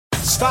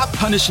Stop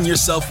punishing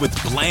yourself with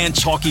bland,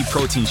 chalky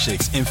protein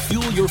shakes and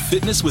fuel your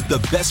fitness with the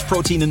best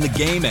protein in the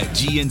game at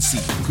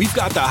GNC. We've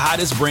got the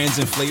hottest brands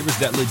and flavors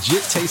that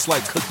legit taste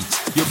like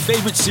cookies, your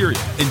favorite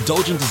cereal,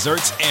 indulgent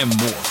desserts, and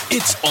more.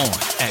 It's on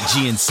at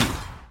GNC.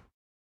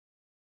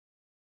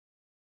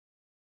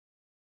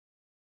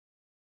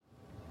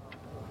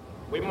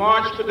 We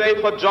march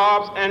today for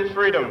jobs and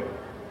freedom,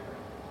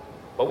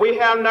 but we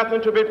have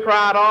nothing to be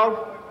proud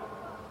of.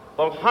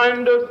 But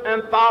hundreds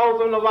and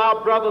thousands of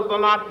our brothers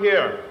are not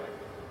here,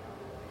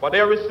 but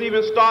they're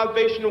receiving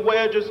starvation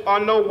wages or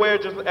no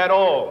wages at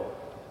all.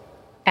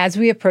 As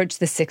we approach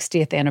the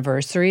 60th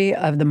anniversary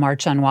of the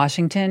March on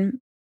Washington,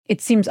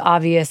 it seems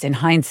obvious in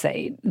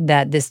hindsight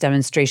that this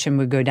demonstration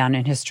would go down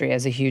in history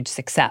as a huge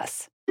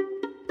success.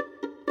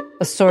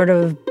 A sort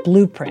of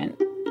blueprint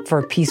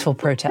for peaceful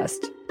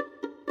protest.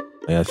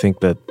 I think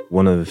that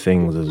one of the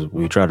things is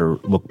we try to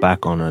look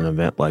back on an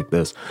event like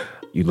this.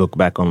 You look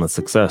back on the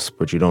success,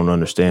 but you don't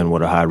understand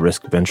what a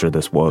high-risk venture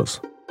this was.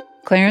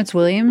 Clarence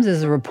Williams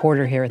is a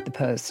reporter here at The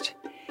Post.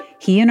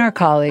 He and our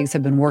colleagues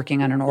have been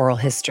working on an oral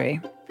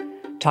history,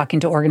 talking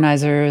to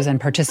organizers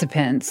and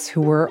participants who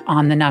were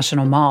on the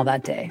National Mall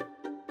that day.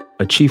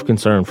 A chief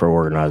concern for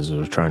organizers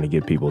was trying to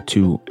get people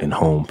to and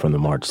home from the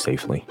march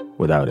safely,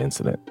 without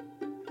incident.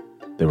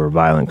 There were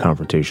violent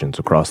confrontations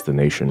across the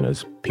nation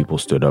as people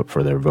stood up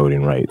for their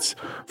voting rights,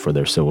 for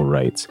their civil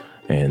rights,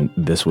 and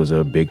this was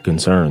a big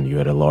concern. You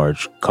had a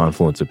large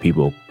confluence of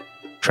people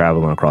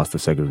traveling across the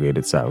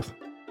segregated South.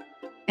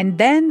 And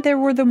then there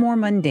were the more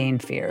mundane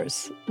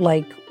fears,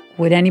 like,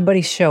 would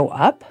anybody show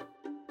up?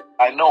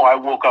 I know I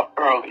woke up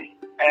early,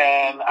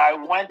 and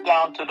I went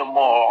down to the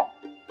mall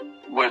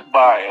with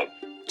Bayard.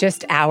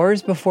 Just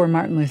hours before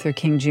Martin Luther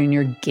King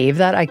Jr. gave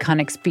that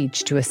iconic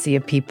speech to a sea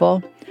of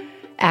people,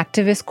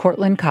 activist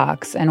Courtland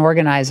Cox and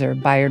organizer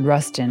Bayard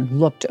Rustin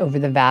looked over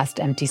the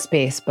vast empty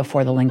space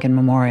before the Lincoln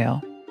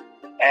Memorial.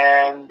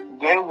 And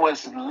there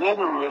was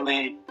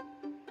literally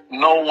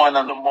no one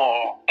in the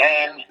mall.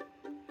 And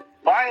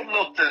Bayard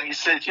looked and he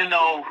said,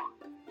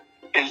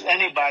 is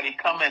anybody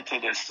coming to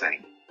this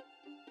thing?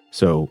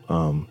 So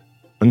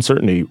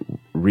uncertainty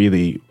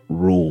really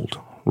ruled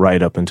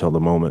right up until the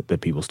moment that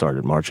people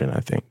started marching,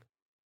 I think.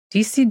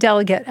 D.C.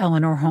 delegate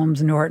Eleanor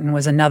Holmes Norton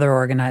was another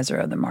organizer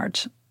of the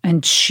march.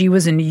 And she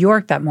was in New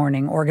York that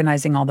morning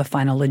organizing all the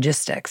final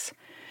logistics,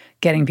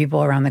 getting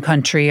people around the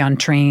country on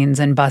trains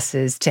and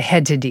buses to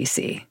head to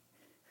D.C.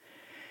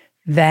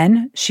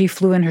 Then she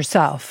flew in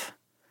herself,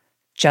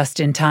 just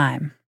in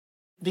time.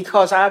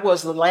 Because I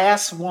was the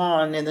last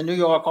one in the New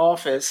York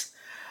office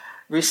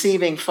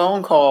receiving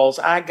phone calls,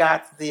 I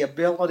got the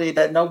ability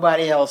that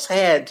nobody else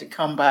had to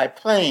come by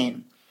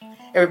plane.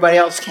 Everybody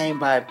else came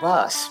by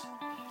bus.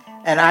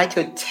 And I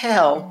could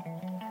tell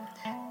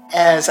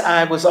as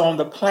I was on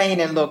the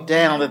plane and looked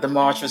down that the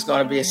march was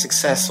going to be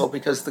successful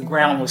because the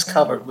ground was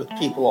covered with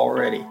people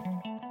already.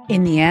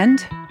 In the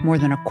end, more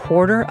than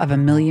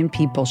 250,000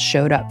 people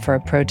showed up for a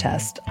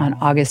protest on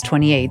August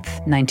 28,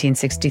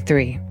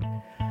 1963.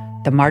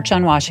 The March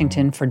on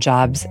Washington for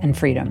Jobs and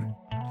Freedom.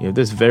 You have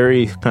this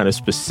very kind of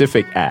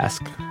specific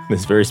ask,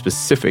 this very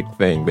specific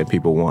thing that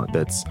people want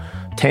that's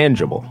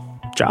tangible,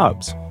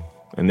 jobs.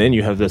 And then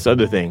you have this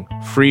other thing,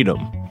 freedom,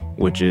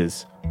 which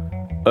is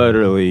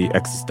utterly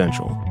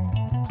existential.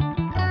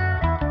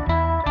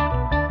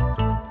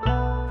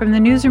 From the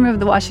newsroom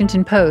of The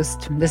Washington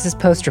Post, this is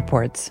Post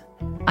Reports.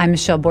 I'm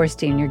Michelle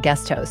Borstein, your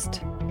guest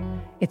host.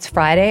 It's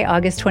Friday,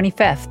 August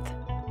 25th.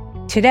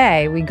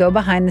 Today, we go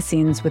behind the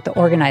scenes with the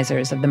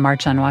organizers of the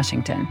March on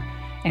Washington,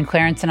 and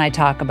Clarence and I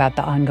talk about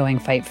the ongoing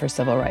fight for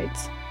civil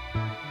rights.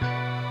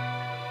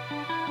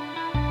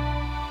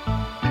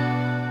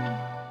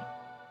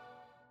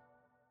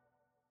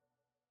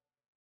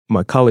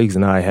 My colleagues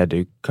and I had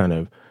to kind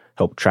of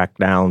help track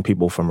down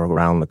people from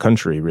around the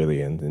country, really,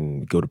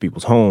 and go to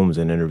people's homes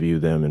and interview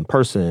them in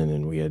person.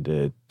 And we had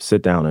to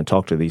sit down and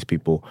talk to these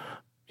people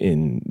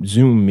in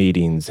Zoom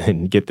meetings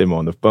and get them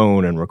on the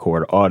phone and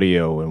record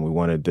audio. And we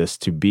wanted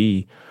to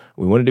be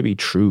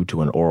true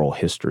to an oral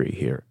history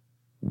here.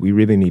 We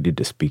really needed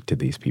to speak to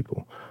these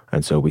people.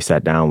 And so we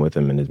sat down with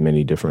them in as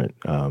many different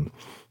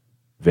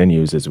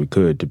venues as we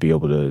could to be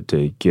able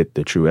to get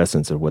the true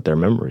essence of what their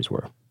memories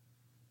were.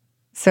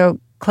 So,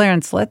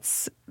 Clarence,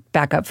 let's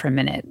back up for a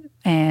minute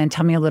and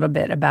tell me a little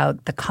bit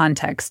about the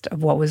context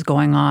of what was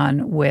going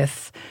on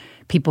with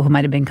people who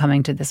might have been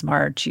coming to this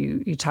march.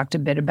 You talked a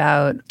bit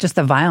about just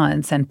the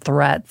violence and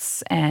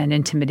threats and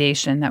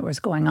intimidation that was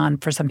going on.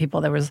 For some people,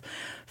 there was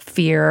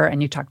fear,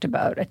 and you talked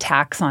about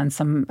attacks on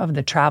some of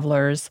the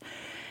travelers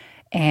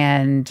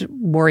and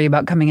worry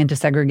about coming into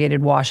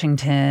segregated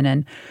Washington.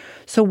 And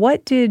so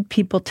what did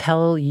people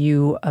tell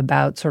you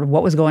about sort of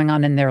what was going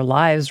on in their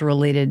lives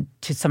related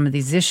to some of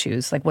these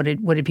issues? Like, what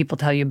did people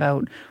tell you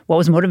about what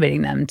was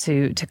motivating them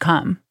to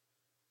come?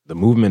 The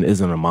movement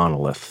isn't a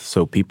monolith,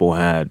 so people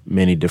had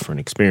many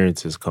different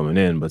experiences coming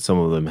in, but some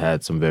of them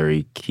had some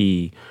very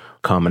key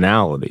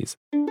commonalities.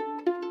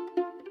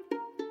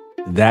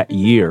 That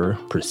year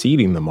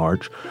preceding the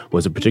march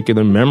was a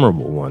particularly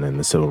memorable one in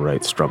the civil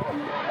rights struggle.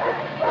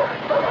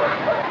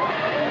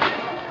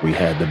 We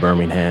had the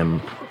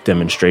Birmingham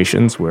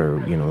demonstrations where,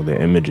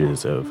 the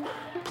images of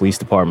police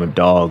department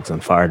dogs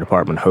and fire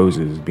department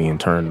hoses being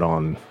turned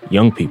on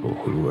young people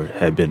who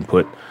had been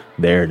put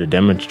there to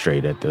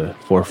demonstrate at the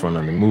forefront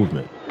of the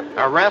movement.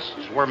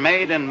 Arrests were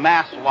made in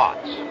mass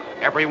lots,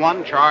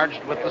 everyone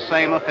charged with the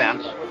same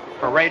offense,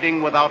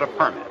 parading without a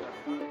permit.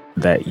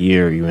 That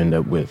year, you end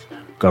up with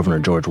Governor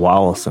George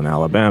Wallace in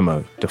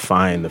Alabama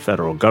defying the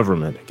federal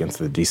government against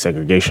the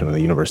desegregation of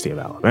the University of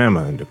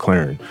Alabama and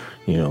declaring,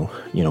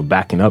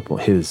 backing up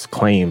his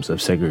claims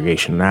of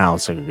segregation now,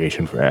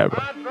 segregation forever.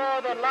 I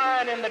draw the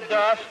line in the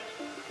dust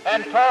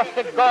and toss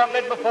the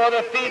gauntlet before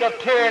the feet of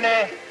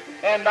tyranny,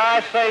 and I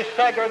say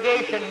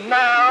segregation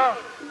now,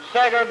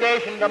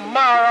 segregation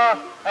tomorrow,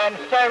 and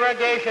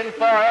segregation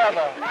forever.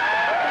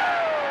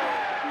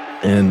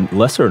 And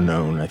lesser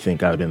known, I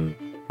think, out in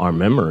our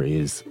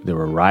memories, there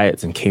were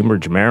riots in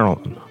Cambridge,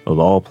 Maryland, of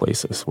all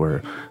places,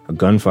 where a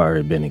gunfire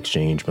had been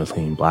exchanged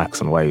between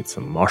blacks and whites,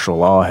 and martial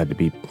law had to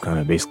be kind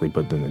of basically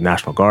put, the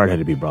National Guard had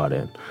to be brought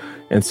in.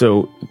 And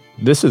so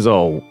this is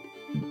all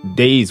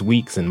days,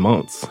 weeks, and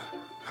months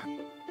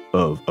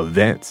of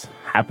events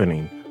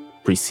happening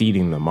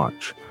preceding the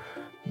march.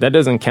 That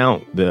doesn't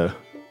count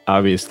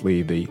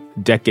obviously the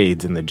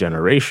decades and the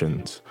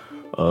generations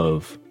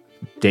of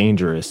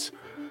dangerous,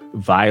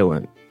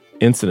 violent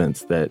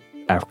incidents that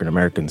African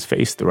Americans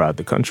face throughout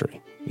the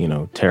country.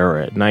 Terror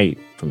at night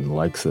from the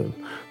likes of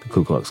the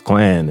Ku Klux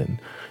Klan and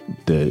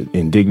the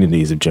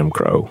indignities of Jim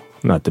Crow,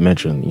 not to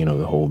mention,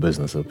 the whole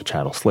business of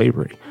chattel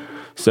slavery.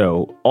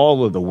 So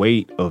all of the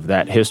weight of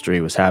that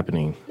history was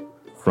happening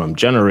from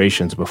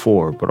generations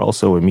before, but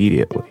also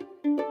immediately.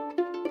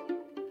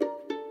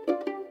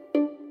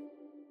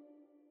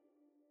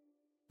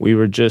 We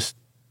were just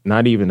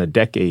not even a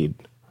decade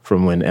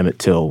from when Emmett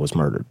Till was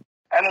murdered.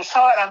 And it's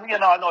hard,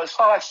 I know it's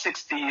hard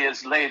 60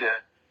 years later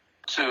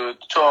to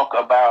talk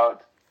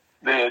about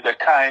the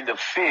kind of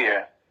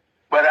fear.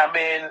 But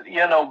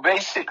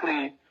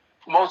basically,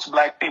 most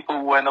black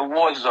people were in a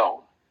war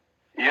zone,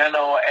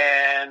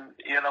 and,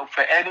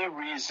 for any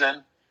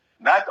reason,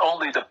 not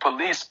only the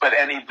police, but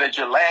any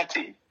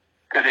vigilante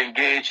could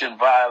engage in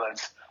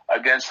violence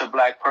against a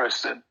black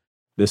person.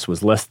 This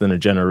was less than a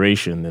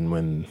generation than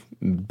when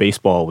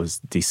baseball was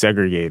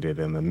desegregated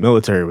and the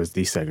military was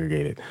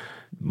desegregated.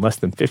 Less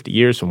than 50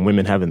 years from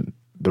women having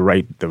the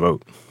right to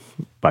vote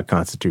by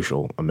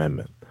constitutional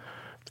amendment.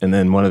 And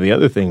then one of the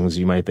other things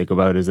you might think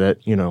about is that,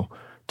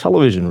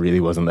 television really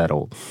wasn't that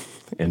old.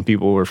 And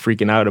people were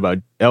freaking out about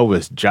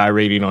Elvis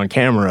gyrating on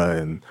camera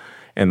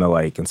and the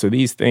like. And so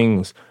these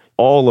things,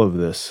 all of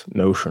this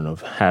notion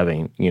of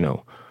having,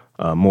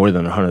 more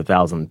than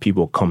 100,000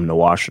 people come to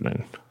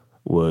Washington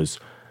was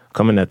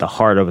coming at the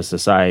heart of a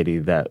society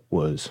that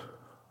was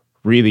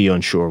really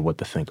unsure what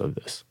to think of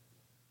this.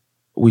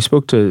 We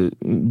spoke to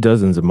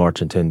dozens of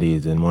march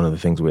attendees, and one of the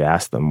things we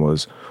asked them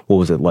was, what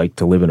was it like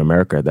to live in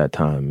America at that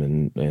time?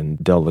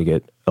 And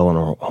Delegate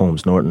Eleanor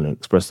Holmes Norton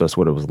expressed to us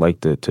what it was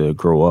like to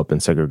grow up in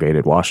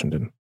segregated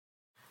Washington.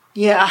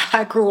 Yeah,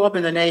 I grew up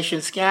in the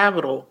nation's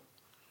capital,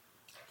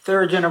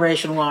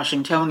 third-generation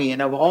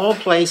Washingtonian. Of all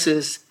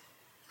places,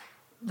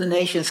 the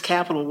nation's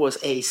capital was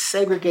a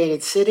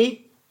segregated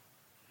city.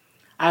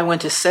 I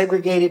went to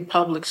segregated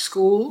public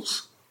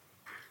schools.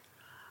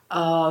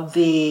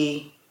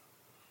 The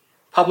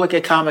public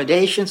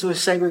accommodations were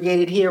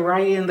segregated here,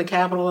 right in the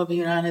capital of the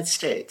United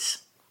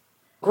States.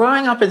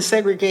 Growing up in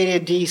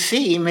segregated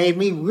D.C. made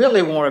me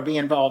really want to be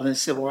involved in the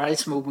civil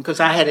rights movement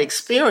because I had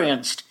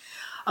experienced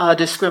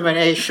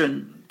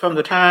discrimination from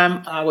the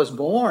time I was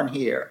born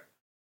here.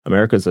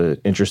 America's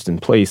an interesting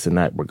place in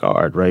that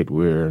regard, right?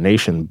 We're a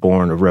nation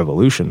born of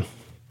revolution,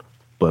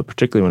 but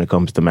particularly when it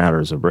comes to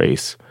matters of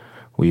race,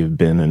 we've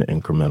been an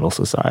incremental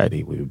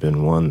society. We've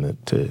been one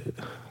that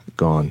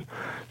gone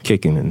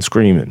kicking and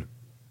screaming.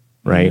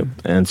 Right.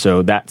 Mm-hmm. And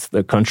so that's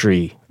the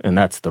country and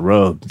that's the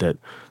rub that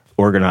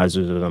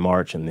organizers of the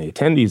march and the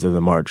attendees of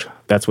the march,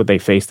 that's what they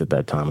faced at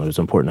that time. It was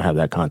important to have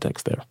that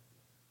context there.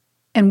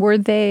 And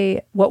what's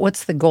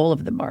the goal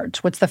of the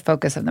march? What's the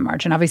focus of the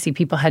march? And obviously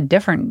people had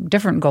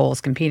different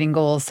goals, competing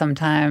goals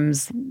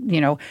sometimes.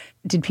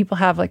 Did people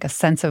have like a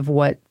sense of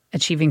what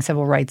achieving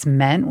civil rights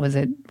meant? Were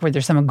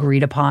there some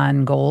agreed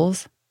upon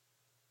goals?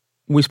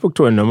 We spoke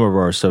to a number of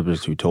our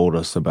subjects who told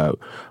us about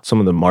some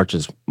of the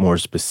march's more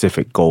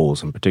specific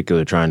goals, in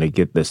particular trying to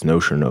get this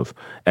notion of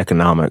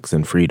economics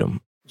and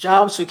freedom.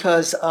 Jobs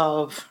because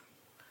of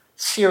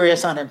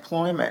serious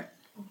unemployment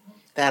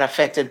that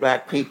affected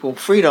black people,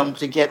 freedom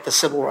to get the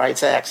civil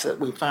rights acts that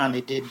we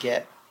finally did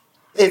get.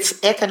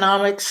 It's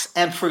economics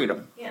and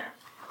freedom. Yeah.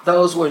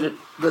 Those were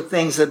the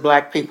things that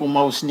black people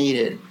most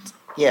needed.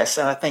 Yes,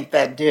 and I think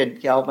that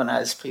did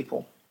galvanize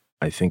people.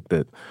 I think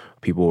that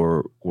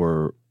people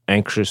were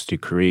anxious to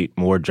create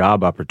more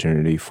job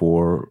opportunity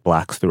for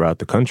blacks throughout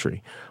the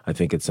country. I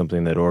think it's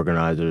something that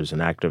organizers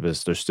and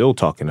activists are still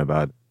talking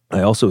about. I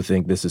also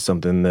think this is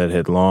something that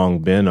had long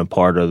been a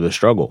part of the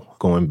struggle,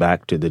 going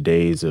back to the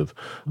days of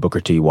Booker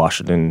T.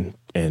 Washington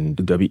and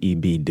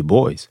W.E.B. Du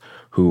Bois,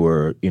 who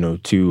were,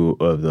 two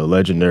of the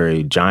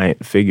legendary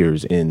giant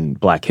figures in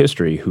Black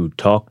history who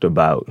talked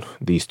about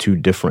these two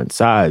different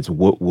sides,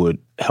 what would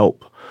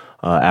help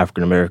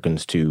African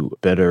Americans to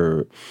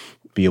better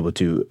be able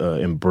to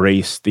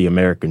embrace the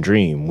American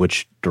dream,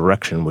 which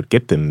direction would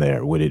get them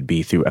there. Would it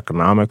be through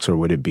economics, or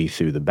would it be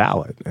through the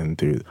ballot and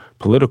through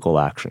political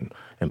action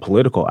and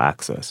political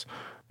access?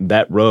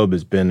 That rub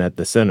has been at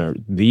the center.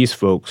 These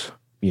folks,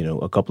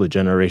 a couple of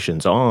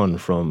generations on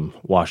from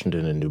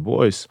Washington and Du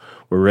Bois,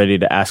 were ready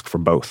to ask for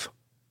both,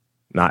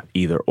 not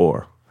either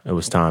or. It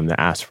was time to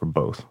ask for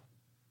both.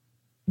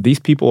 These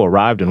people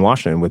arrived in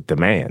Washington with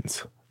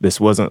demands.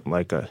 This wasn't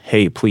like a,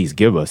 hey, please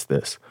give us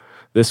this.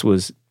 This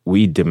was,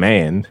 we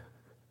demand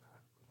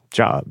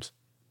jobs.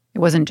 It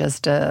wasn't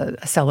just a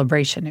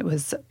celebration. It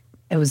was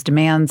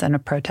demands and a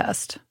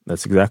protest.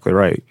 That's exactly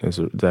right. That's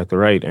exactly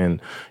right.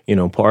 And,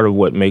 part of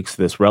what makes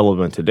this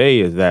relevant today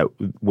is that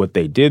what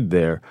they did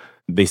there,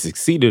 they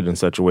succeeded in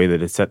such a way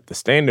that it set the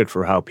standard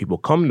for how people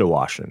come to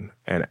Washington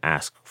and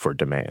ask for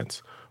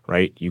demands,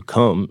 right? You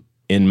come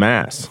en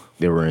masse.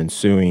 There were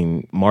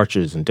ensuing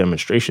marches and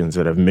demonstrations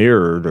that have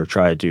mirrored or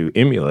tried to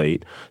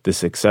emulate the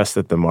success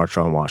that the March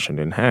on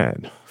Washington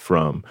had,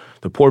 from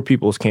the Poor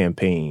People's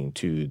Campaign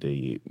to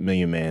the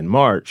Million Man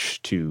March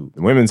to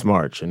the Women's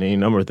March and any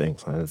number of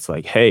things. And it's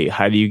like, hey,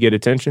 how do you get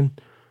attention?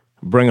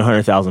 Bring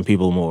 100,000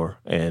 people more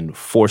and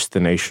force the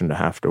nation to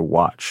have to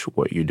watch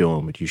what you're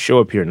doing. But you show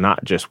up here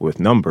not just with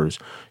numbers,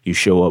 you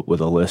show up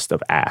with a list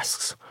of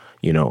asks,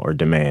 or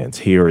demands.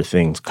 Here are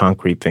things,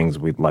 concrete things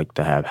we'd like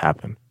to have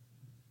happen.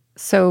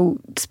 So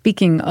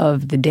speaking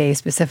of the day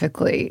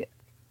specifically,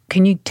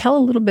 can you tell a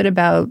little bit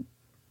about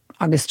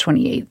August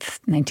 28th,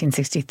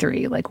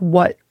 1963? Like,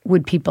 what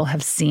would people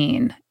have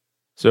seen?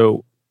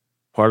 So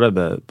part of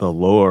the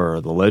lore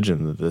or the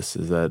legend of this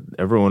is that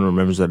everyone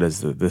remembers it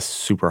as this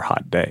super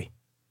hot day.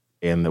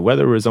 And the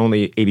weather was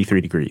only 83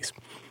 degrees,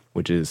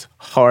 which is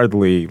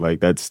hardly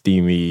like that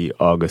steamy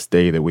August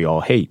day that we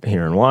all hate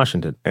here in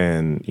Washington.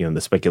 And,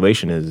 the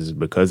speculation is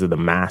because of the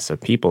mass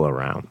of people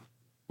around.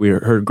 We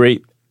heard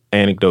great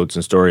anecdotes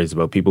and stories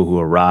about people who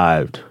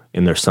arrived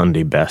in their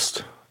Sunday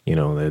best. These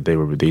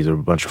are a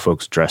bunch of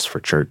folks dressed for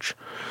church,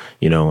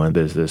 and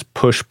there's this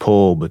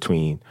push-pull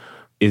between,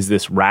 is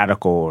this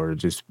radical or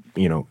just,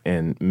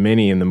 and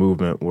many in the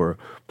movement were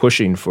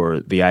pushing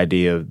for the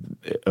idea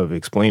of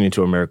explaining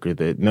to America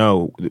that,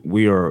 no,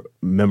 we are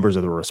members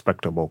of the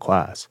respectable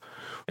class.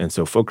 And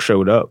so folks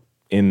showed up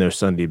in their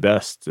Sunday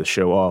best to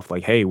show off,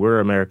 like, hey, we're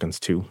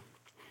Americans too.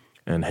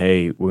 And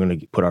hey, we're going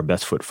to put our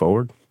best foot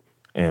forward,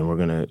 and we're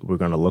going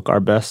to look our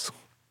best.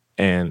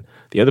 And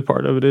the other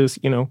part of it is,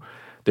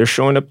 they're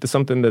showing up to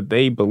something that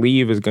they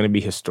believe is going to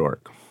be historic.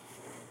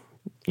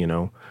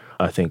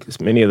 I think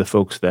many of the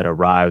folks that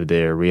arrived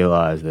there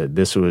realized that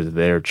this was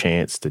their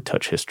chance to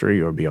touch history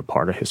or be a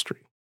part of history.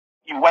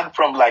 You went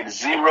from like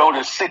 0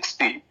 to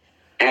 60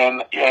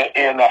 in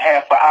a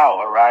half an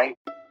hour, right?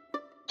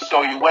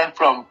 So you went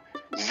from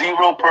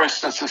 0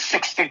 persons to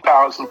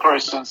 60,000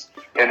 persons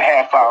in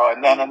half hour,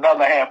 and then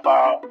another half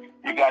hour,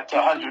 you got to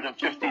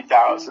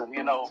 150,000,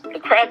 The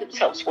crowd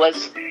themselves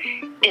was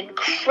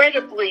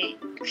incredibly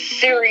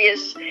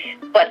serious,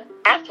 but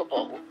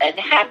affable and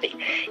happy.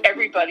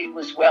 Everybody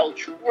was well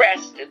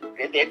dressed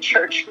in their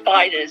church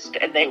finest,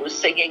 and they were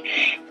singing.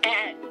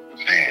 And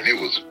man,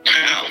 it was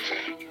powerful.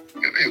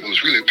 It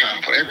was really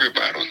powerful.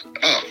 Everybody was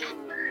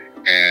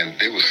up, and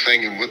they were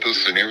singing with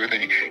us and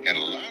everything.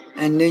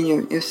 And then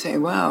you say,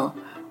 wow,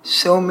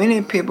 so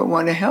many people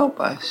want to help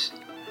us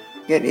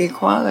get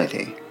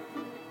equality.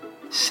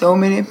 So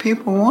many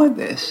people want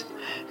this.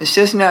 It's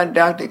just not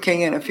Dr.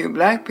 King and a few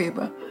black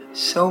people.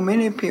 So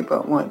many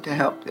people want to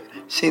help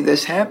see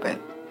this happen.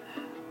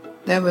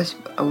 That was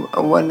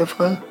a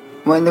wonderful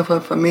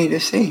for me to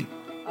see.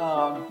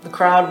 The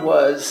crowd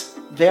was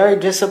very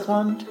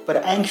disciplined, but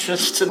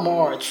anxious to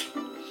march.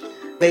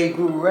 They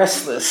grew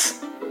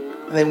restless.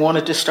 They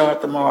wanted to start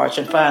the march,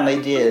 and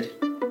finally did.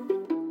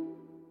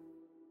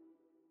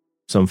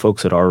 Some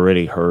folks had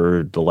already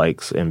heard the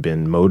likes and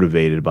been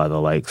motivated by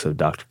the likes of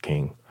Dr.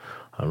 King,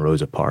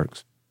 Rosa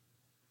Parks,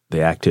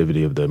 the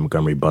activity of the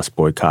Montgomery bus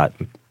boycott.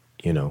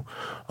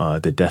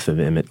 The death of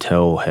Emmett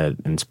Till had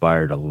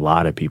inspired a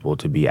lot of people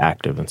to be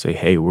active and say,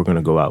 hey, we're going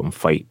to go out and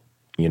fight,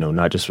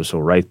 not just for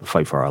civil rights, but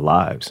fight for our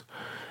lives.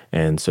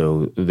 And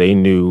so they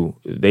knew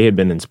they had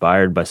been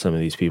inspired by some of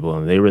these people,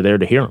 and they were there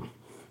to hear them.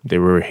 They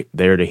were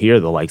there to hear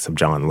the likes of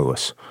John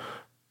Lewis,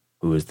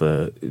 who was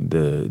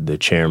the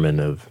chairman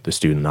of the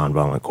Student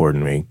Nonviolent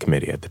Coordinating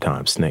Committee at the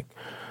time, SNCC.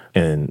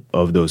 And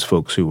of those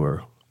folks who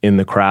were in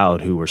the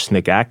crowd who were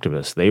SNCC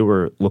activists, they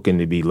were looking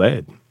to be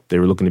led. They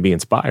were looking to be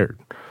inspired.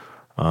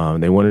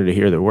 They wanted to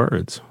hear their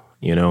words,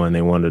 and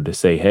they wanted to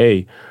say,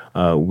 hey,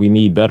 we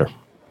need better.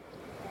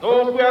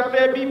 Those who have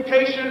said be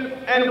patient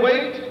and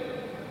wait,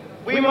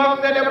 we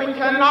must say that we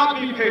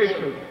cannot be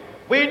patient.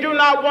 We do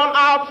not want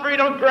our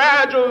freedom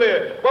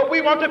gradually, but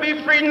we want to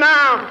be free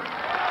now.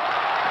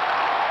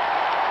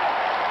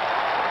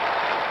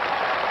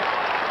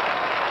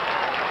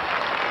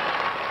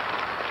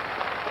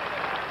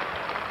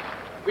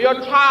 We are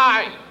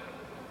tired.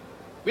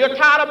 We are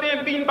tired of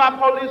being beaten by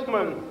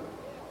policemen.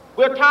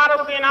 We're tired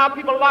of seeing our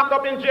people locked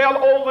up in jail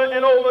over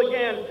and over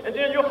again. And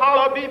then you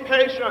holler, be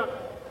patient.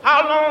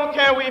 How long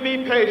can we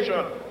be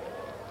patient?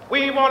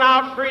 We want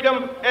our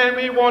freedom, and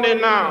we want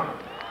it now.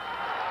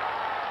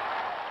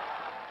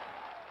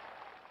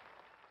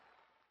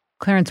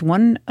 Clarence,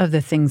 one of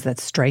the things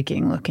that's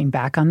striking looking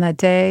back on that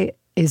day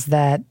is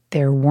that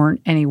there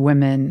weren't any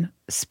women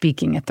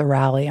speaking at the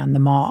rally on the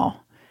Mall.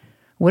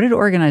 What did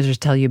organizers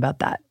tell you about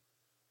that?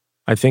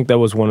 I think that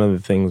was one of the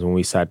things when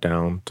we sat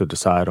down to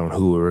decide on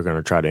who we were going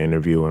to try to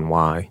interview and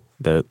why,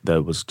 that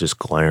was just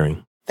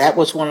glaring. That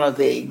was one of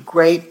the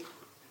great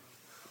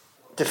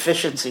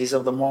deficiencies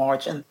of the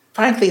march. And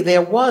frankly,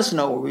 there was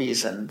no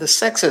reason. The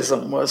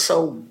sexism was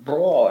so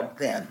broad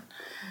then.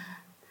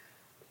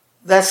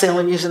 That's the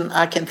only reason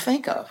I can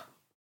think of.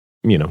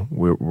 You know,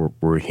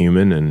 we're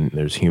human, and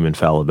there's human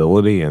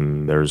fallibility,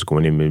 and there's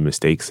going to be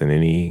mistakes in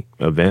any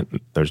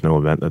event. There's no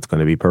event that's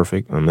going to be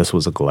perfect, and this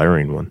was a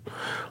glaring one.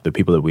 The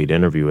people that we'd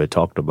interviewed had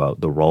talked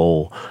about the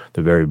role,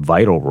 the very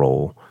vital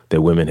role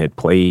that women had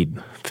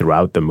played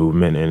throughout the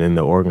movement and in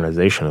the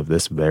organization of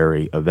this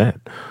very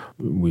event.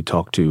 We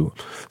talked to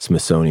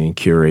Smithsonian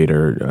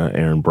curator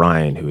Aaron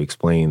Bryant, who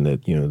explained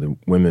that, you know, the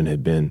women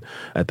had been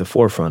at the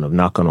forefront of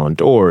knocking on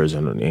doors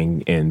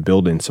and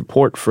building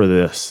support for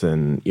this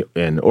and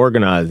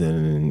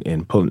organizing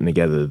and putting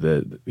together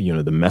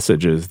the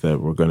messages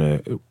that were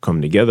going to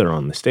come together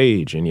on the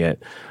stage. And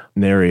yet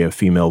nary a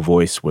female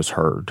voice was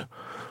heard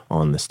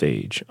on the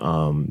stage.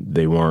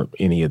 They weren't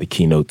any of the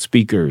keynote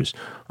speakers.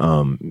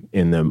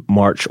 In the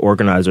March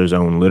organizers'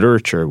 own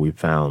literature, we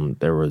found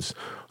there was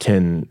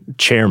 10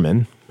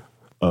 chairmen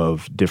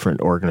of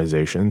different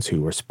organizations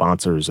who were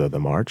sponsors of the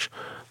march.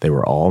 They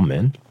were all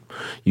men.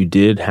 You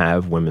did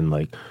have women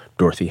like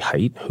Dorothy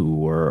Height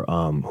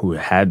who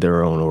had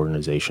their own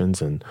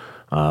organizations, and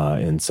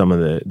in some of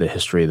the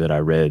history that I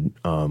read,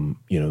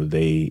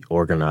 they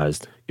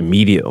organized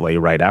immediately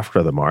right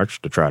after the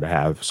march to try to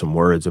have some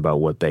words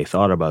about what they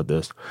thought about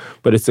this.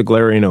 But it's a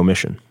glaring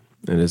omission.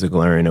 It is a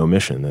glaring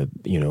omission that,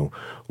 you know,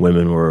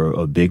 women were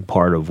a big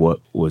part of what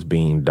was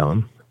being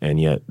done, and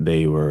yet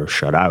they were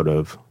shut out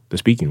of the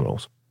speaking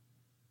roles.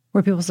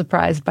 Were people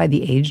surprised by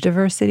the age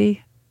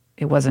diversity?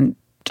 It wasn't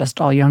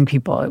just all young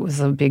people. It was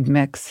a big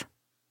mix.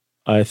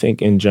 I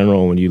think in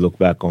general, when you look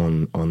back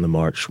on the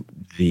march,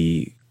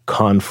 the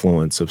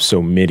confluence of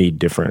so many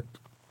different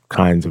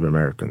kinds of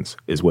Americans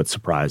is what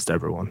surprised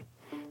everyone,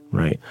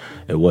 right?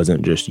 It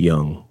wasn't just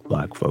young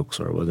Black folks,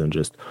 or it wasn't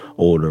just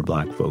older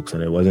Black folks,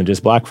 and it wasn't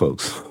just Black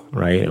folks,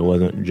 right? It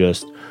wasn't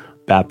just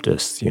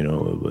Baptists, you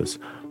know, it was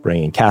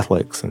bringing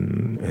Catholics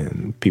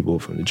and people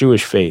from the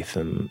Jewish faith,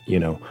 and, you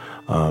know,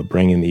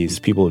 bringing these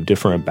people of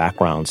different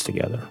backgrounds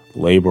together,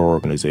 labor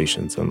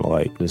organizations and the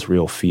like, this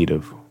real feat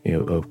of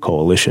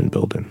coalition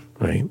building,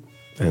 right?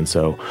 And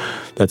so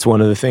that's one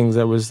of the things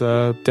that was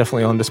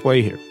definitely on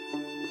display here.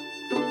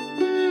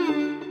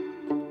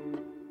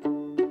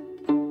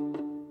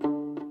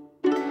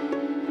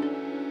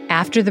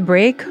 After the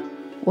break,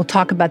 we'll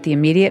talk about the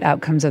immediate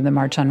outcomes of the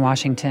March on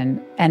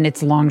Washington and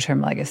its long-term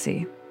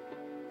legacy.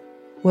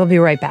 We'll be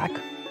right back.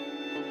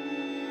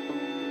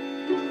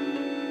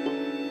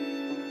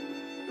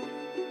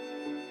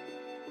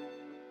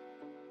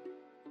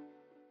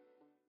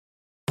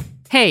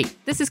 Hey,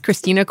 this is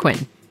Christina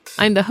Quinn.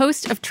 I'm the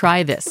host of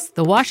Try This,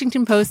 the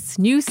Washington Post's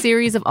new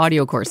series of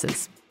audio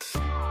courses.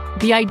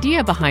 The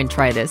idea behind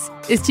Try This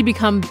is to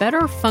become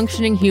better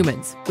functioning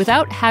humans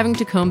without having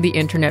to comb the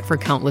internet for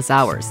countless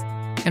hours.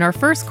 In our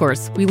first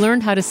course, we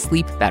learned how to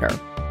sleep better.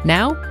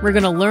 Now, we're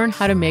going to learn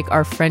how to make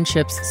our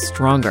friendships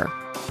stronger.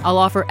 I'll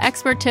offer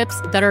expert tips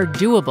that are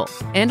doable,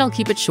 and I'll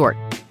keep it short.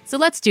 So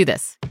let's do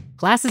this.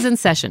 Class is in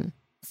session.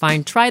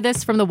 Find Try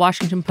This from the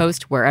Washington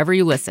Post wherever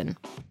you listen.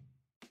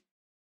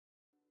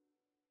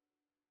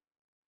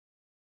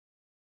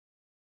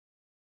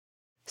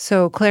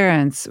 So,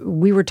 Clarence,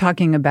 we were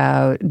talking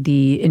about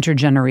the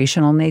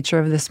intergenerational nature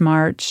of this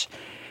march,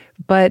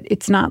 but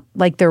it's not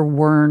like there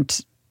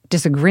weren't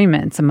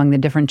disagreements among the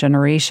different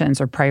generations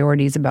or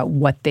priorities about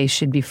what they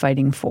should be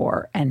fighting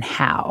for and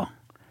how.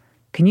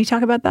 Can you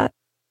talk about that?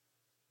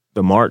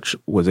 The march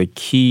was a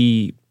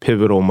key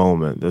pivotal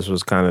moment. This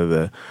was kind of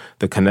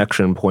the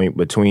connection point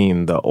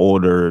between the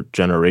older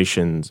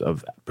generations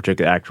of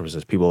particular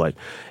activists, people like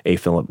A.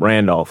 Philip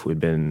Randolph, who had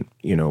been,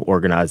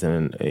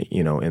 organizing,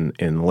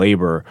 in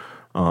labor,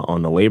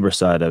 on the labor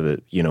side of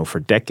it, for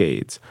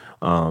decades.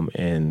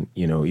 And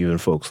even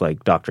folks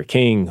like Dr.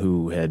 King,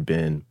 who had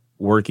been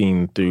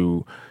working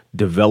through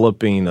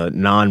developing a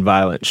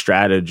nonviolent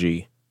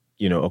strategy,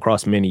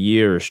 across many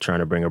years trying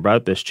to bring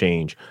about this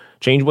change.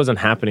 Change wasn't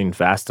happening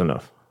fast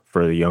enough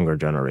for the younger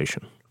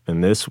generation.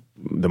 And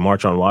the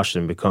March on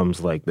Washington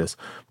becomes like this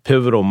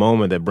pivotal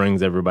moment that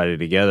brings everybody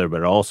together, but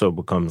it also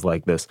becomes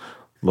like this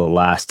the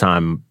last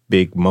time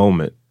big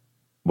moment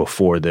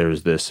before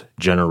there's this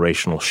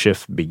generational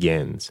shift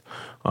begins,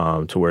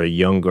 to where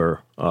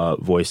younger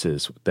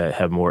voices that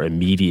have more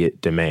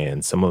immediate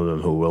demands, some of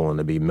them who are willing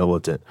to be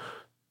militant,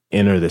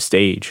 enter the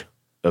stage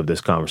of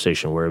this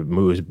conversation where it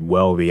moves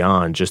well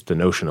beyond just the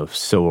notion of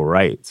civil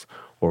rights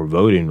or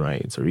voting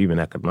rights or even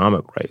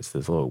economic rights.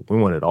 We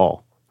want it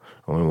all,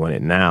 and we want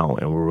it now,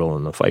 and we're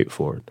willing to fight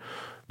for it.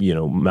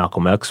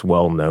 Malcolm X,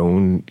 well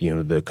known,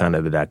 the kind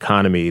of the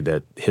dichotomy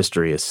that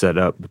history has set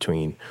up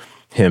between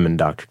him and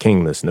Dr.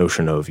 King, this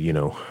notion of,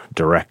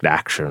 direct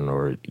action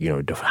or,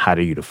 how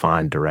do you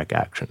define direct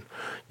action?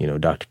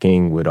 Dr.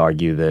 King would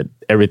argue that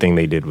everything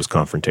they did was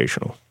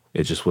confrontational.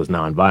 It just was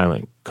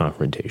nonviolent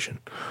confrontation.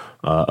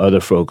 Other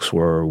folks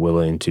were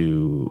willing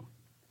to,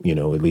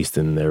 at least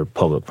in their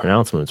public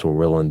pronouncements, were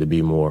willing to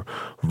be more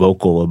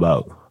vocal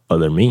about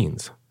other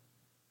means.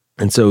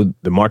 And so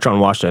the March on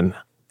Washington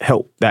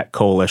helped that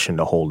coalition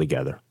to hold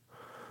together,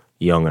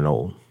 young and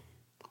old.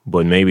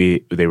 But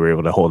maybe they were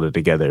able to hold it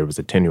together. It was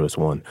a tenuous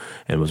one,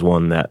 and it was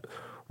one that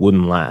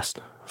wouldn't last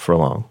for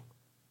long.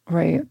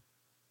 Right.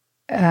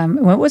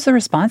 What was the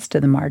response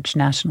to the march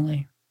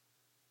nationally?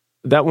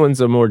 That one's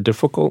a more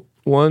difficult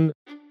one.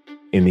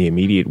 In the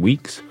immediate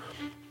weeks,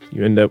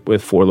 you end up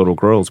with 4 little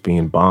girls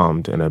being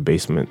bombed in a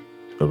basement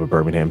of a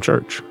Birmingham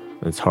church.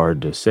 It's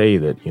hard to say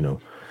that,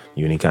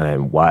 any kind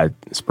of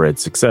widespread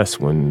success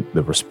when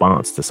the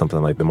response to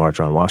something like the March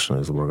on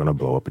Washington is we're going to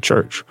blow up a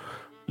church.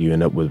 You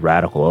end up with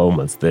radical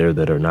elements there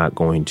that are not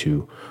going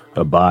to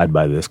abide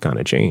by this kind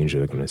of change.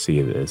 They're going to see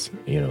it as,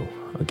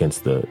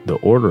 against the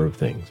order of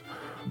things.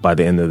 By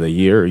the end of the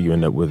year, you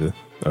end up with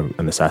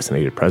an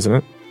assassinated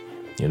president,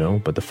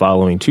 but the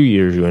following 2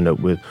 years, you end up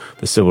with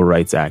the Civil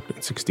Rights Act in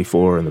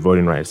 1964 and the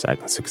Voting Rights Act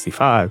in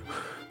 1965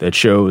 that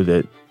show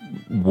that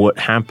what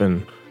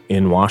happened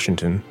in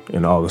Washington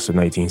in August of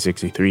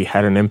 1963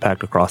 had an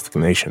impact across the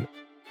nation.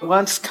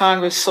 Once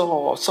Congress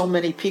saw so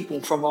many people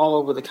from all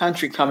over the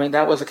country coming,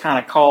 that was a kind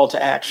of call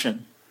to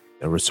action.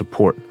 There was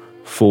support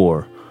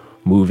for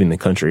moving the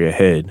country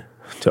ahead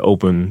to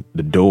open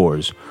the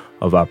doors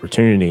of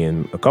opportunity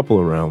in a couple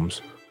of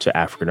realms to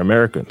African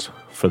Americans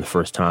for the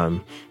first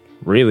time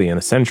really in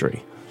a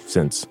century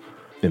since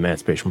the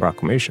Emancipation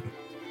Proclamation.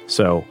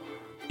 So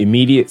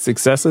immediate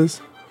successes,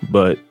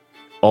 but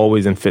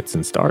always in fits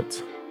and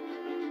starts.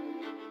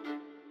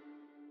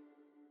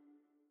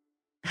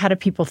 How do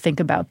people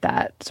think about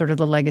that, sort of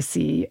the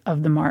legacy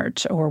of the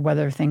march, or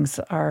whether things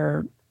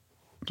are,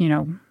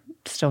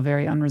 still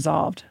very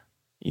unresolved?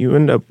 You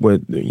end up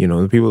with,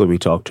 the people that we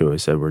talked to, I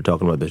said, we're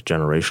talking about this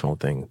generational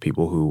thing.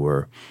 People who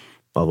were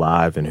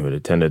alive and who had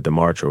attended the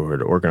march or who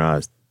had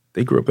organized,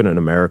 they grew up in an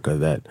America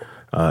that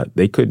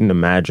they couldn't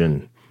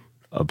imagine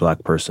a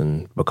black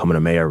person becoming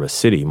a mayor of a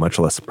city, much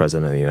less the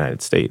president of the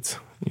United States.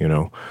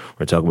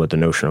 We're talking about the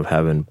notion of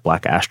having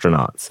black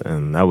astronauts,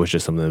 and that was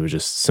just something that was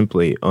just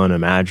simply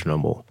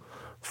unimaginable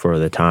for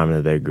the time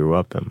that they grew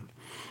up in.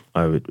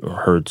 I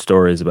heard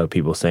stories about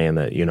people saying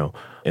that,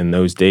 in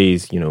those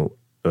days,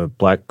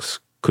 blacks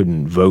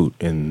couldn't vote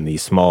in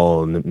these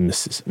small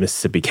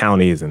Mississippi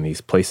counties and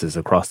these places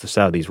across the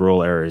South, these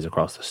rural areas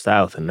across the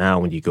South. And now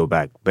when you go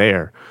back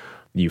there,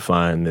 you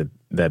find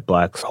that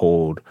blacks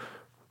hold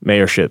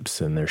mayorships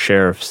and their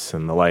sheriffs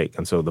and the like.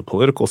 And so the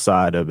political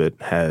side of it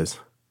has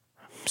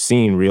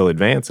seen real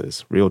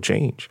advances, real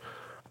change.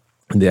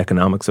 The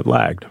economics have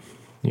lagged.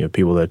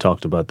 People that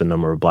talked about the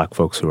number of black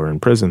folks who are in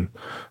prison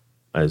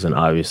as an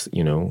obvious,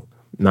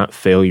 not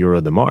failure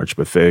of the march,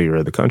 but failure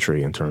of the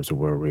country in terms of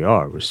where we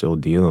are. We're still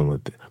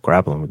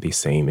grappling with these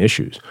same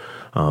issues.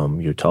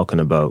 You're talking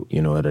about,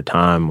 at a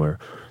time where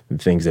the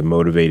things that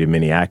motivated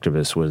many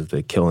activists was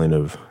the killing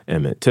of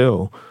Emmett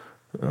Till.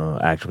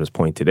 Activists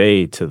point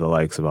today to the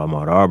likes of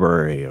Ahmaud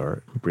Arbery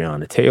or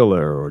Breonna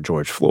Taylor or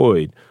George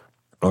Floyd,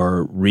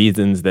 are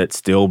reasons that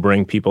still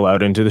bring people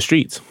out into the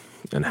streets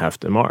and have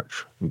to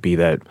march, be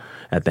that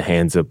at the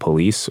hands of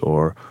police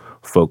or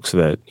folks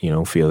that,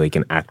 feel they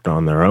can act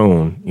on their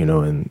own,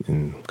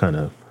 and kind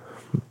of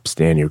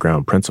stand your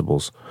ground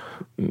principles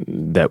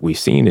that we've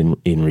seen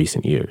in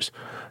recent years.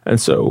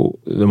 And so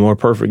the more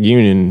perfect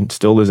union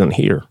still isn't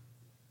here.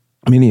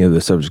 Many of the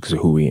subjects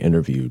who we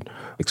interviewed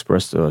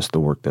expressed to us the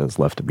work that was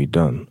left to be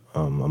done.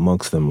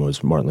 Amongst them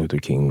was Martin Luther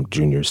King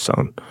Jr.'s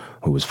son,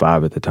 who was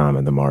 5 at the time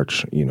of the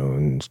march,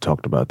 and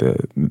talked about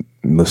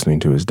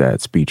listening to his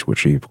dad's speech, which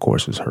he, of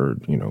course, has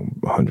heard,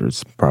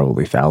 hundreds,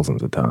 probably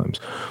thousands of times.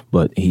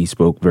 But he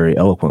spoke very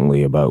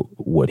eloquently about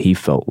what he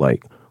felt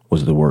like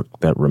was the work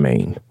that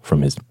remained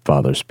from his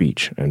father's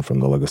speech and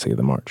from the legacy of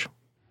the march.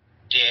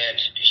 Dad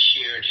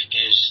shared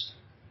his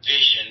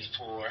vision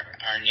for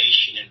our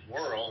nation and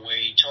world, where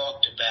he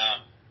talked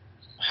about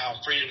how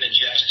freedom and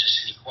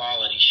justice and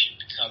equality should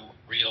become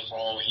real for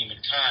all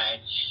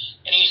humankind.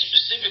 And he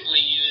specifically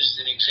used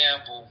an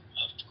example,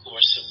 of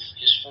course, of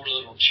his 4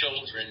 little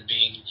children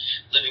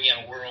living in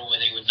a world where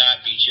they would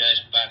not be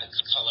judged by the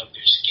color of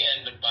their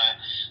skin, but by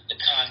the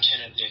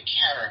content of their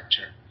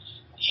character.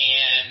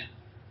 And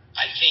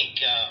I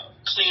think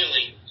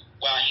clearly,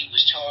 while he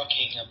was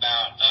talking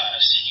about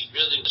us, he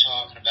really was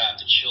talking about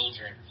the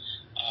children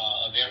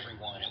of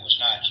everyone. It was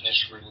not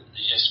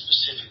just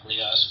specifically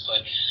us,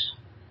 but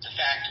the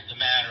fact of the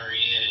matter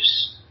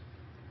is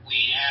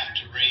we have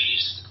to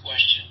raise the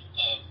question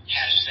of,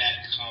 has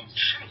that come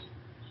true?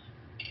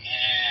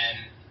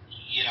 And,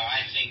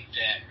 I think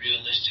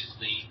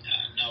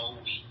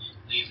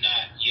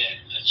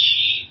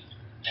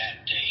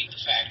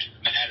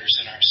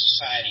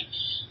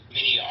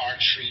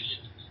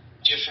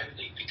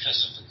differently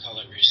because of the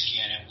color of your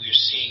skin, and we're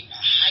seeing a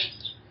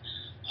heightening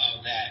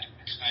of that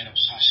kind of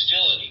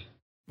hostility.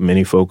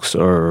 Many folks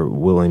are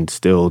willing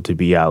still to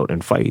be out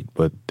and fight,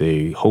 but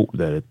they hope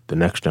that the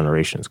next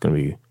generation is going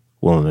to be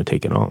willing to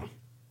take it on.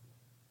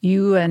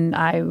 You and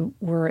I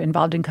were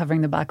involved in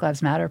covering the Black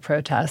Lives Matter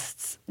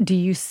protests. Do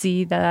you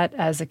see that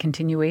as a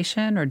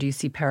continuation, or do you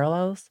see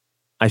parallels?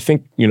 I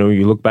think,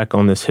 you look back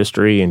on this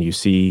history and you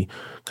see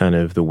kind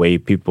of the way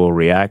people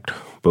react,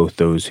 both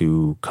those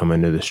who come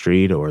into the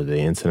street or the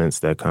incidents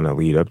that kind of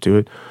lead up to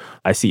it.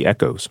 I see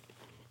echoes.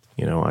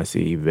 I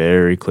see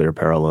very clear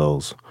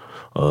parallels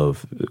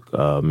of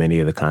many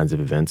of the kinds of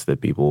events that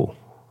people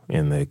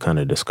in the kind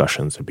of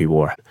discussions that people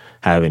were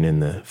having in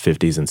the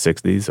 50s and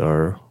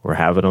 60s we're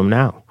having them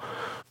now.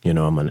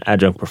 I'm an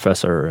adjunct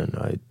professor,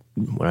 and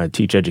when I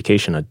teach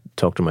education, I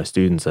talk to my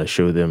students. I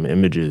show them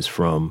images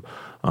from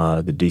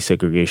the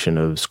desegregation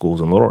of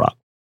schools in Little Rock.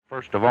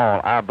 First of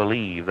all, I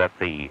believe that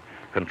the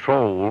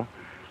control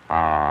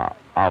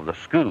of the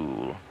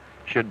school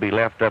should be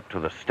left up to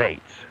the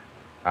states.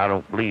 I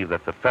don't believe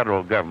that the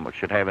federal government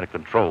should have any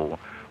control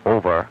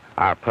over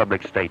our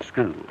public state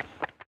schools.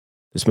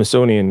 The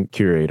Smithsonian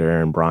curator,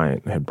 Aaron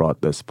Bryant, had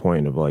brought this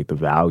point of the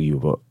value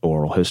of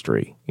oral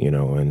history,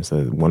 and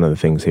so one of the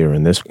things here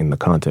in the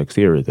context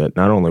here is that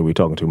not only are we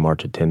talking to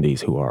march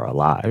attendees who are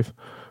alive,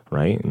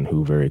 right, and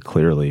who very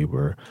clearly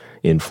were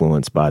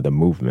influenced by the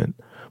movement,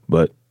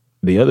 but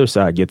the other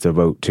side gets a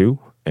vote too,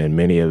 and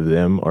many of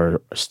them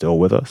are still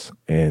with us,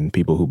 and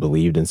people who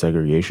believed in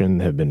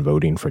segregation have been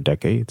voting for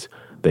decades.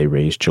 They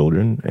raise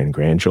children and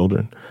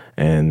grandchildren,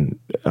 and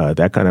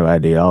that kind of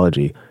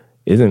ideology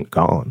isn't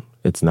gone.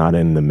 It's not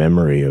in the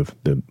memory of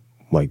the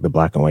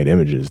black and white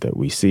images that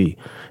we see.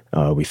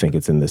 We think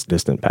it's in this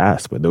distant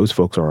past, but those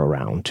folks are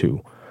around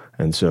too.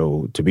 And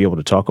so to be able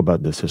to talk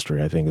about this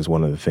history, I think, is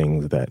one of the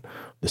things that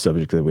the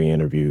subject that we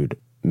interviewed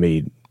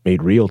made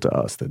real to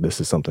us, that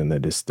this is something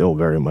that is still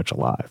very much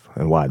alive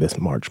and why this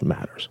march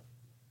matters.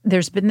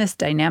 There's been this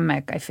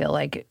dynamic, I feel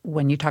like,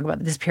 when you talk about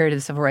this period of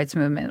the civil rights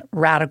movement,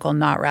 radical,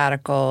 not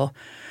radical.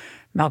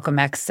 Malcolm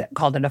X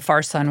called it a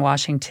farce on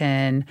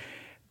Washington.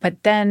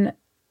 But then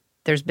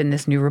there's been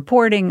this new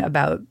reporting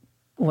about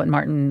what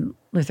Martin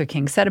Luther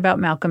King said about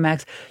Malcolm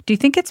X. Do you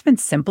think it's been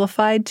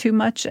simplified too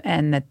much,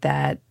 and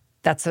that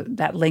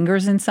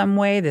lingers in some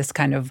way, this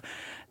kind of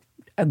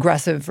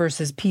aggressive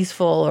versus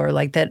peaceful, or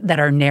that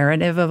our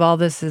narrative of all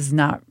this is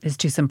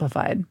too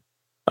simplified?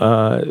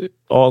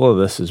 All of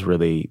this is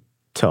really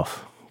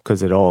tough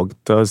because it all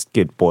does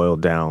get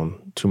boiled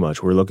down too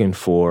much. We're looking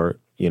for,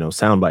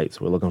 sound bites.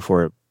 We're looking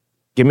for,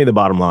 give me the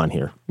bottom line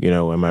here.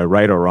 Am I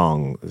right or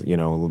wrong?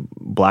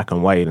 Black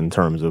and white in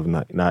terms of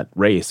not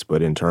race,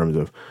 but in terms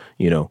of,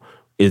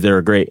 is there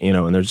a great,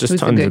 and there's just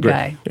tons of great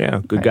guy?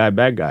 Yeah, good guy,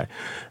 bad guy.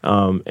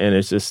 And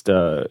it's just,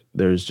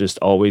 there's just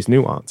always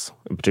nuance,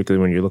 and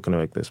particularly when you're looking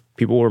at this.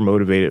 People were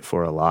motivated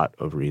for a lot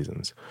of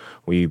reasons.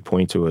 We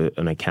point to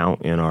an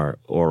account in our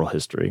oral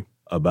history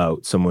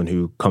about someone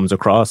who comes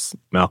across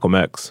Malcolm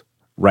X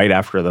right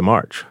after the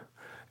march.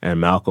 And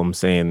Malcolm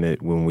saying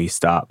that when we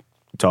stop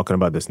talking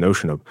about this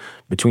notion of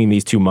between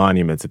these two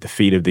monuments at the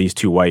feet of these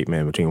two white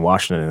men, between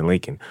Washington and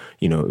Lincoln,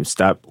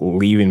 stop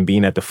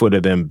being at the foot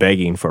of them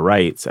begging for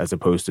rights as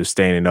opposed to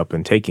standing up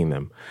and taking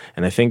them.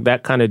 And I think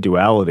that kind of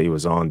duality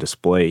was on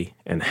display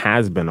and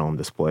has been on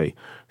display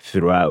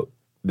throughout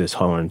this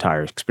whole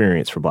entire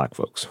experience for Black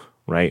folks.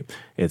 Right?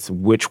 It's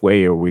which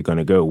way are we going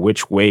to go?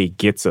 Which way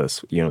gets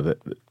us?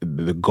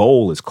 The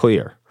goal is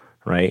clear,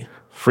 right?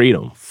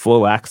 Freedom,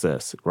 full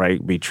access,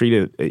 right? Be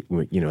treated,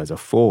 as a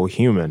full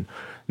human,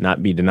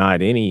 not be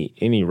denied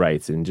any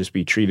rights, and just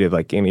be treated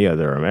like any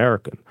other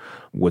American.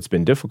 What's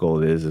been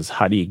difficult is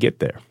how do you get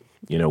there?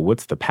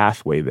 What's the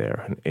pathway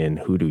there, and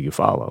who do you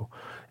follow?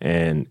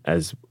 And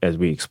as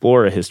we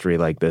explore a history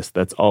like this,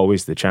 that's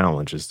always the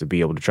challenge, is to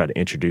be able to try to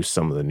introduce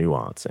some of the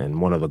nuance. And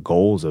one of the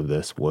goals of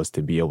this was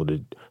to be able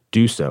to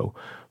do so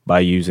by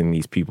using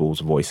these people's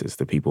voices,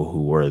 the people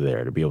who were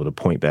there, to be able to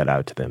point that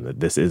out to them, that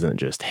this isn't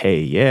just,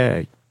 hey,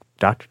 yeah,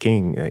 Dr.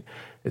 King, it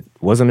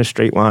wasn't a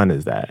straight line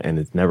as that, and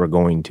it's never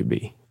going to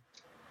be.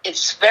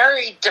 It's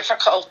very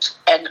difficult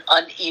and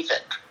uneven.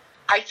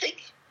 I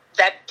think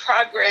that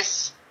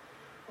progress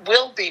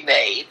will be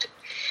made.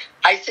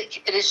 I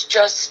think it is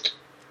just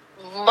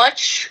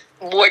much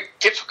more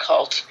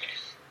difficult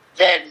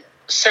than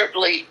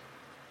certainly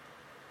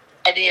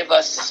any of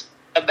us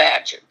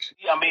imagined.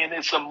 I mean,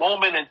 it's a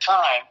moment in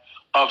time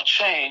of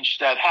change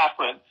that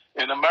happened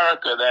in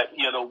America that,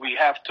 we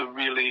have to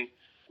really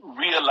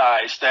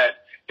realize that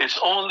it's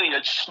only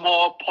a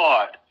small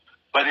part,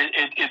 but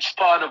it's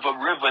part of a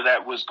river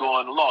that was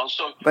going along.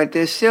 But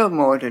there's still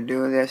more to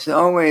do. There's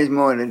always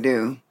more to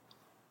do.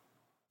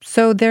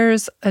 So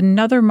there's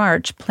another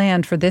march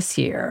planned for this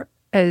year.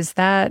 How does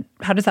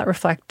that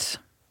reflect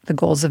the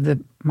goals of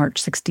the march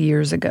 60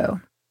 years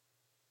ago?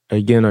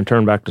 Again, I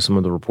turn back to some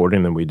of the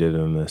reporting that we did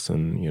on this,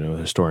 and,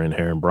 historian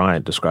Aaron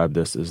Bryant described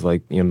this as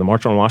the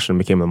March on Washington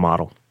became a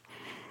model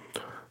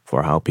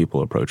for how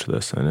people approach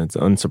this. And it's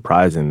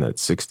unsurprising that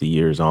 60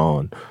 years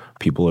on,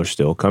 people are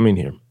still coming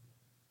here.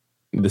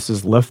 this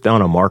has left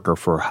down a marker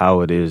for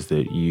how it is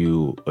that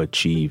you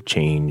achieve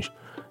change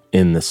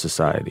in this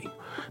society.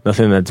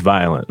 Nothing that's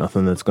violent,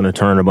 nothing that's going to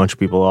turn a bunch of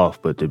people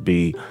off, but to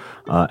be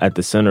at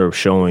the center of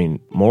showing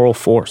moral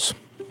force,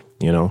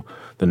 the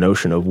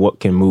notion of what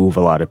can move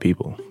a lot of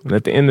people. And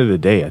at the end of the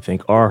day, I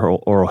think our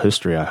oral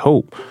history, I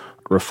hope,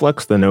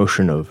 reflects the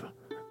notion of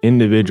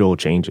individual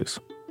changes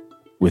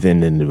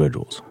within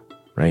individuals,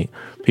 right?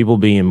 People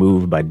being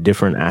moved by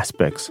different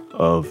aspects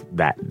of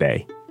that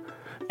day.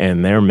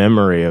 And their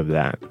memory of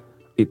that,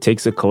 it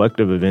takes a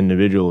collective of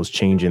individuals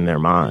changing their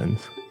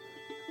minds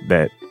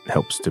that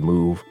helps to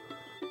move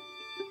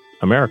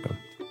America.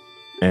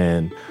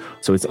 And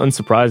so it's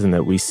unsurprising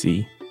that we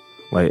see,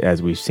 like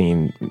as we've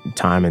seen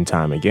time and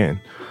time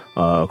again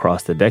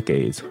across the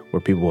decades,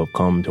 where people have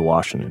come to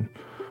Washington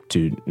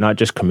to not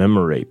just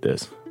commemorate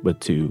this,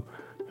 but to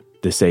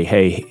say,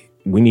 hey,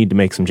 we need to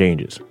make some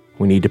changes.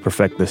 We need to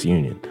perfect this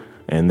union.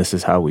 And this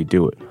is how we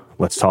do it.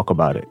 Let's talk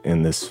about it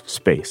in this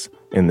space,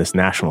 in this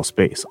national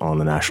space on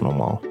the National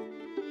Mall.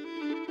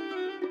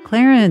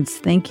 Clarence,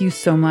 thank you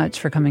so much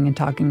for coming and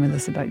talking with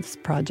us about this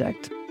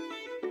project.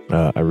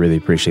 I really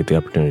appreciate the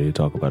opportunity to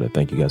talk about it.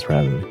 Thank you guys for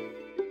having me.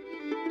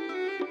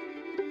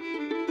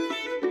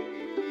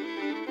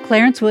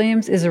 Clarence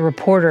Williams is a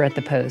reporter at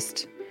The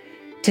Post.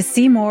 To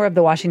see more of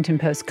the Washington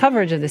Post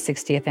coverage of the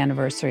 60th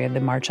anniversary of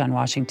the March on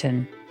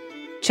Washington,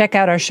 check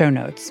out our show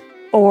notes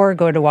or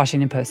go to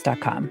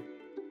WashingtonPost.com.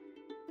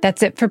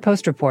 That's it for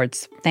Post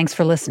Reports. Thanks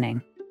for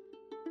listening.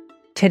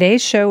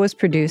 Today's show was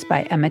produced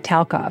by Emma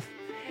Talkoff.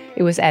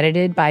 It was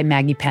edited by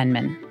Maggie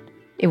Penman.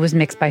 It was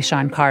mixed by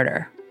Sean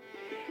Carter.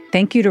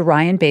 Thank you to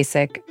Ryan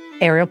Basic,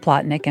 Ariel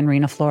Plotnick, and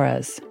Rena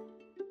Flores.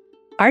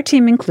 Our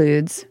team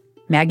includes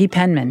Maggie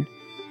Penman,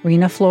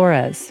 Rena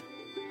Flores,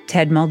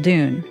 Ted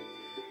Muldoon,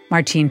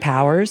 Martine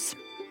Powers,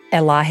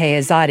 Elahe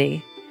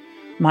Azadi,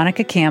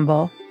 Monica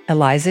Campbell,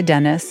 Eliza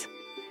Dennis,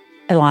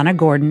 Ilana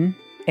Gordon,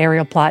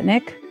 Ariel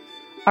Plotnick,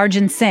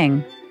 Arjun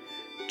Singh,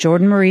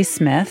 Jordan Marie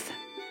Smith,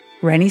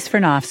 Rennie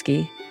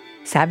Svirnovsky,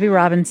 Savvy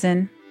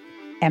Robinson,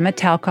 Emma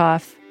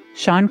Talkoff,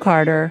 Sean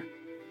Carter,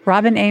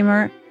 Robin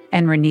Amer,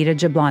 and Renita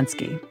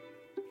Jablonski.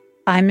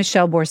 I'm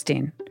Michelle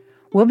Borstein.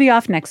 We'll be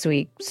off next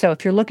week, so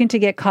if you're looking to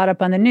get caught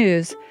up on the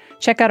news,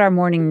 check out our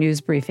morning news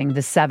briefing,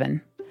 The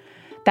 7.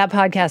 That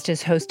podcast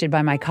is hosted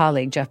by my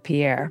colleague, Jeff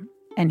Pierre,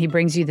 and he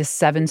brings you the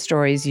 7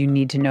 stories you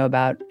need to know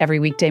about every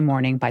weekday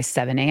morning by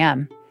 7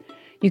 a.m.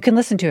 You can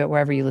listen to it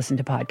wherever you listen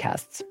to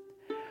podcasts.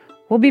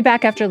 We'll be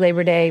back after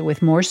Labor Day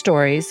with more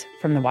stories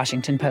from the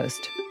Washington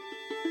Post.